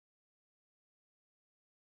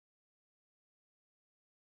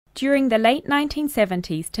During the late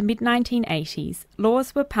 1970s to mid-1980s,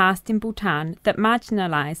 laws were passed in Bhutan that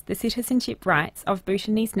marginalised the citizenship rights of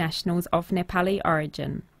Bhutanese nationals of Nepali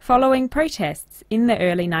origin. Following protests in the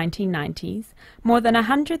early 1990s, more than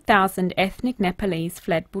 100,000 ethnic Nepalese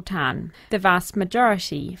fled Bhutan. The vast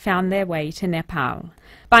majority found their way to Nepal.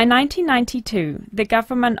 By 1992, the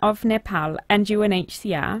Government of Nepal and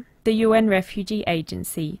UNHCR, the UN Refugee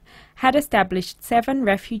Agency, had established 7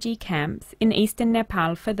 refugee camps in eastern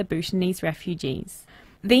Nepal for the Bhutanese refugees.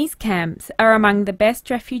 These camps are among the best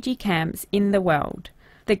refugee camps in the world.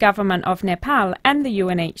 The Government of Nepal and the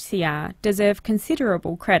UNHCR deserve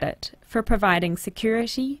considerable credit for providing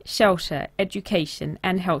security, shelter, education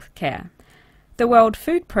and healthcare. The World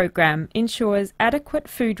Food Programme ensures adequate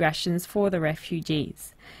food rations for the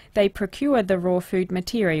refugees. They procure the raw food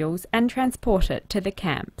materials and transport it to the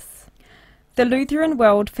camps. The Lutheran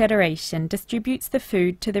World Federation distributes the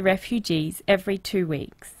food to the refugees every 2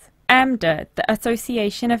 weeks. AMDA, the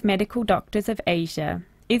Association of Medical Doctors of Asia,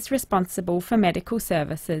 is responsible for medical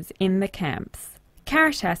services in the camps.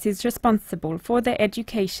 Caritas is responsible for the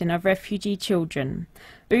education of refugee children.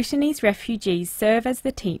 Bhutanese refugees serve as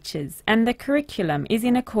the teachers, and the curriculum is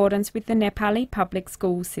in accordance with the Nepali public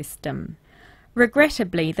school system.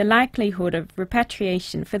 Regrettably, the likelihood of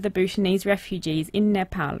repatriation for the Bhutanese refugees in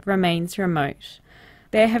Nepal remains remote.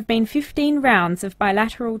 There have been 15 rounds of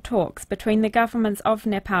bilateral talks between the governments of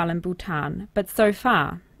Nepal and Bhutan, but so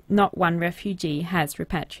far, not one refugee has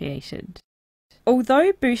repatriated.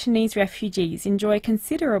 Although Bhutanese refugees enjoy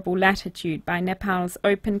considerable latitude by Nepal's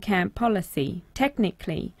open camp policy,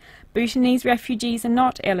 technically, Bhutanese refugees are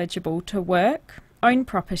not eligible to work, own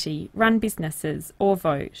property, run businesses, or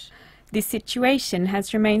vote. This situation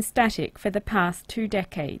has remained static for the past 2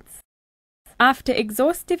 decades. After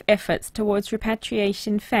exhaustive efforts towards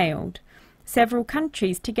repatriation failed, several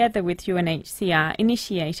countries together with UNHCR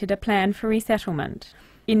initiated a plan for resettlement.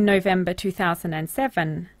 In November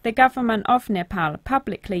 2007, the Government of Nepal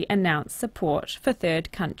publicly announced support for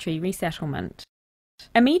third country resettlement.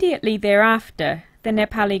 Immediately thereafter, the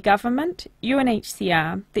Nepali government,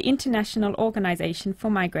 UNHCR, the International Organization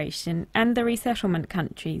for Migration, and the resettlement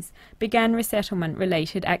countries began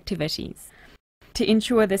resettlement-related activities. To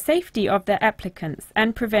ensure the safety of the applicants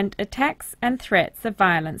and prevent attacks and threats of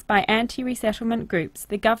violence by anti-resettlement groups,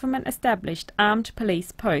 the government established armed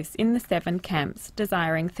police posts in the 7 camps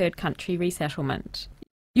desiring third country resettlement.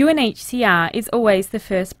 UNHCR is always the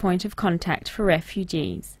first point of contact for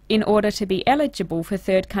refugees. In order to be eligible for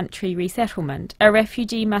third country resettlement, a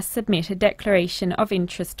refugee must submit a declaration of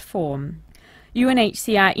interest form.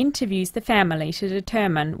 UNHCR interviews the family to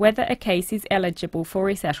determine whether a case is eligible for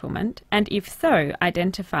resettlement, and if so,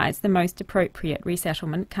 identifies the most appropriate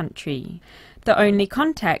resettlement country. The only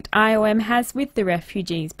contact IOM has with the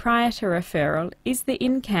refugees prior to referral is the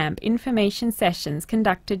in-camp information sessions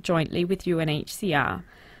conducted jointly with UNHCR.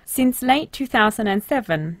 Since late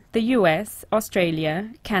 2007, the US,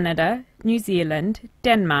 Australia, Canada, New Zealand,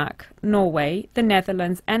 Denmark, Norway, the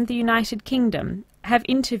Netherlands and the United Kingdom have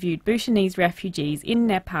interviewed Bhutanese refugees in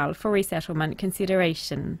Nepal for resettlement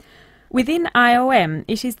consideration. Within IOM,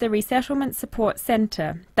 it is the Resettlement Support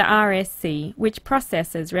Centre, the RSC, which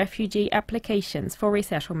processes refugee applications for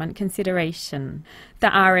resettlement consideration. The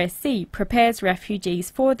RSC prepares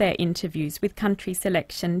refugees for their interviews with country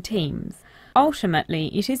selection teams. Ultimately,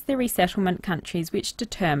 it is the resettlement countries which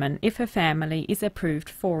determine if a family is approved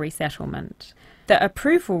for resettlement. The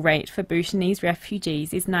approval rate for Bhutanese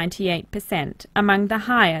refugees is 98%, among the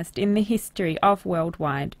highest in the history of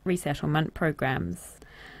worldwide resettlement programs.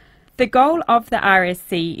 The goal of the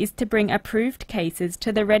RSC is to bring approved cases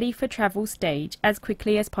to the ready-for-travel stage as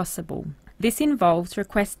quickly as possible. This involves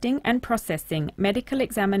requesting and processing medical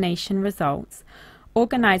examination results,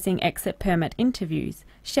 organising exit permit interviews,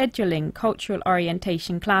 scheduling cultural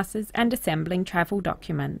orientation classes and assembling travel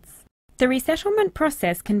documents. The resettlement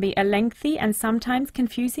process can be a lengthy and sometimes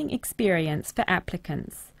confusing experience for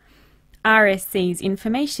applicants. RSC's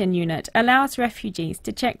information unit allows refugees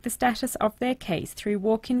to check the status of their case through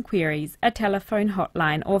walk-in queries, a telephone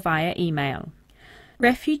hotline or via email.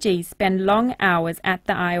 Refugees spend long hours at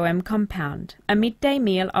the IOM compound. A midday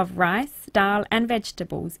meal of rice, dal and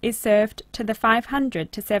vegetables is served to the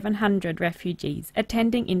 500 to 700 refugees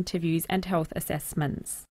attending interviews and health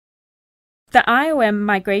assessments. The IOM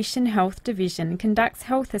Migration Health Division conducts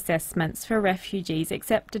health assessments for refugees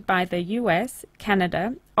accepted by the US,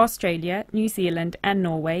 Canada, Australia, New Zealand and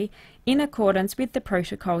Norway in accordance with the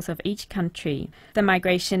protocols of each country. The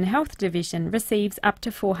Migration Health Division receives up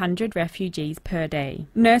to 400 refugees per day.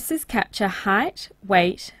 Nurses capture height,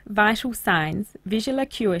 weight, vital signs, visual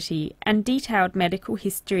acuity and detailed medical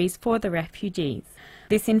histories for the refugees.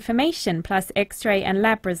 This information plus X-ray and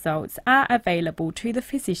lab results are available to the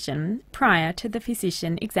physician prior to the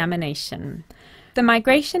physician examination. The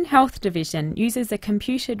Migration Health Division uses a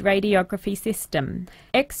computed radiography system.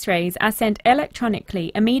 X-rays are sent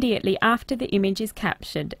electronically immediately after the image is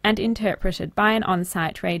captured and interpreted by an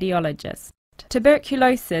on-site radiologist.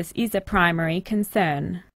 Tuberculosis is a primary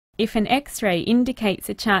concern. If an X-ray indicates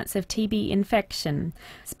a chance of TB infection,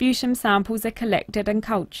 sputum samples are collected and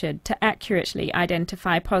cultured to accurately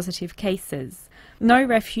identify positive cases. No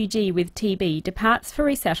refugee with TB departs for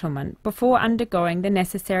resettlement before undergoing the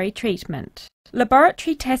necessary treatment.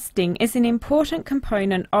 Laboratory testing is an important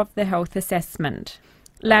component of the health assessment.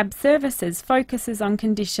 Lab services focuses on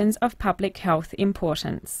conditions of public health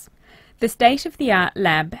importance. The state-of-the-art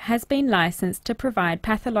lab has been licensed to provide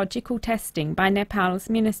pathological testing by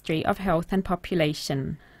Nepal's Ministry of Health and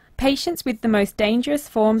Population. Patients with the most dangerous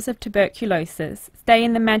forms of tuberculosis stay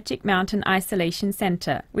in the Magic Mountain Isolation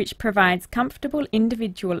Centre, which provides comfortable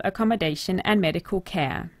individual accommodation and medical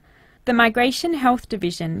care. The Migration Health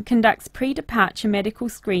Division conducts pre-departure medical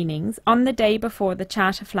screenings on the day before the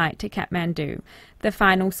charter flight to Kathmandu. The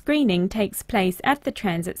final screening takes place at the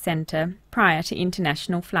transit centre prior to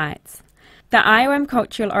international flights. The IOM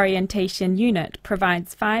Cultural Orientation Unit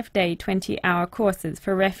provides 5-day 20-hour courses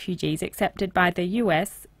for refugees accepted by the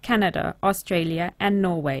US, Canada, Australia and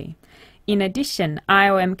Norway. In addition,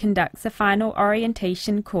 IOM conducts a final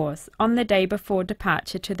orientation course on the day before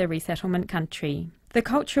departure to the resettlement country. The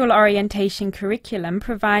cultural orientation curriculum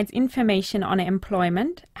provides information on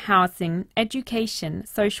employment, housing, education,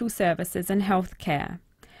 social services and healthcare.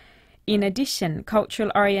 In addition,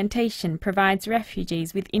 cultural orientation provides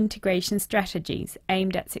refugees with integration strategies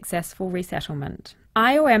aimed at successful resettlement.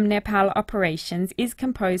 IOM Nepal Operations is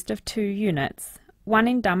composed of 2 units, one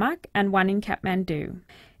in Damak and one in Kathmandu.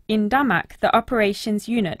 In Damak, the operations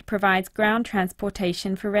unit provides ground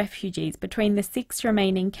transportation for refugees between the 6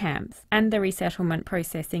 remaining camps and the resettlement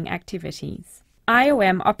processing activities.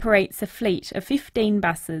 IOM operates a fleet of 15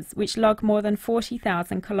 buses which log more than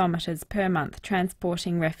 40,000 kilometres per month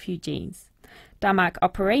transporting refugees. Damak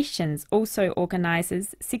Operations also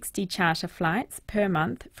organises 60 charter flights per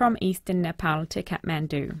month from eastern Nepal to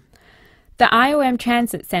Kathmandu. The IOM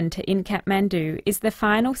Transit Centre in Kathmandu is the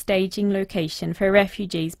final staging location for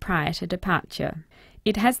refugees prior to departure.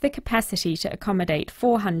 It has the capacity to accommodate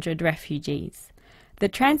 400 refugees. The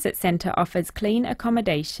transit centre offers clean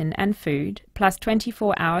accommodation and food, plus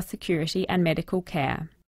 24-hour security and medical care.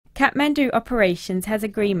 Kathmandu Operations has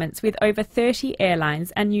agreements with over 30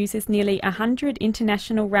 airlines and uses nearly 100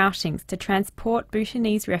 international routings to transport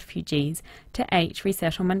Bhutanese refugees to 8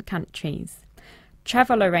 resettlement countries.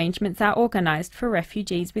 Travel arrangements are organised for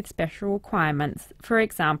refugees with special requirements, for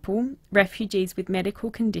example, refugees with medical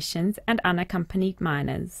conditions and unaccompanied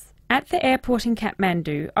minors. At the airport in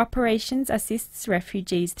Kathmandu, Operations assists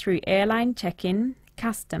refugees through airline check-in,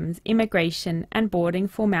 customs, immigration and boarding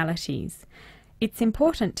formalities. It's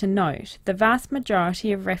important to note the vast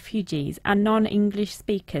majority of refugees are non-English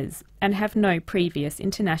speakers and have no previous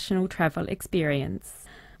international travel experience.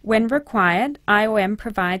 When required, IOM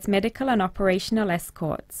provides medical and operational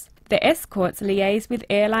escorts. The escorts liaise with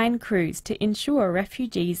airline crews to ensure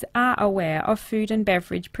refugees are aware of food and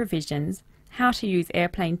beverage provisions, how to use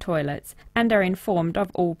airplane toilets, and are informed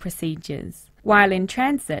of all procedures. While in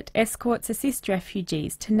transit, escorts assist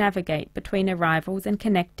refugees to navigate between arrivals and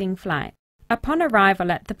connecting flights. Upon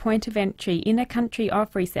arrival at the point of entry in a country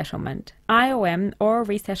of resettlement, IOM or a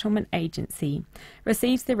resettlement agency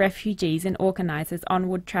receives the refugees and organises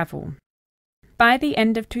onward travel. By the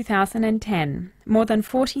end of 2010, more than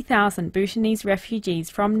 40,000 Bhutanese refugees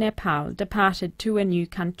from Nepal departed to a new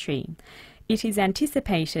country. It is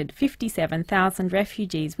anticipated 57,000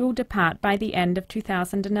 refugees will depart by the end of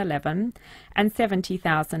 2011 and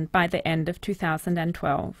 70,000 by the end of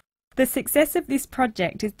 2012. The success of this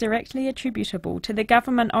project is directly attributable to the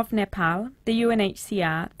Government of Nepal, the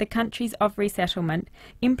UNHCR, the countries of resettlement,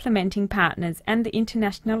 implementing partners and the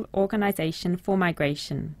International Organization for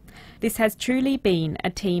Migration. This has truly been a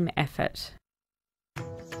team effort.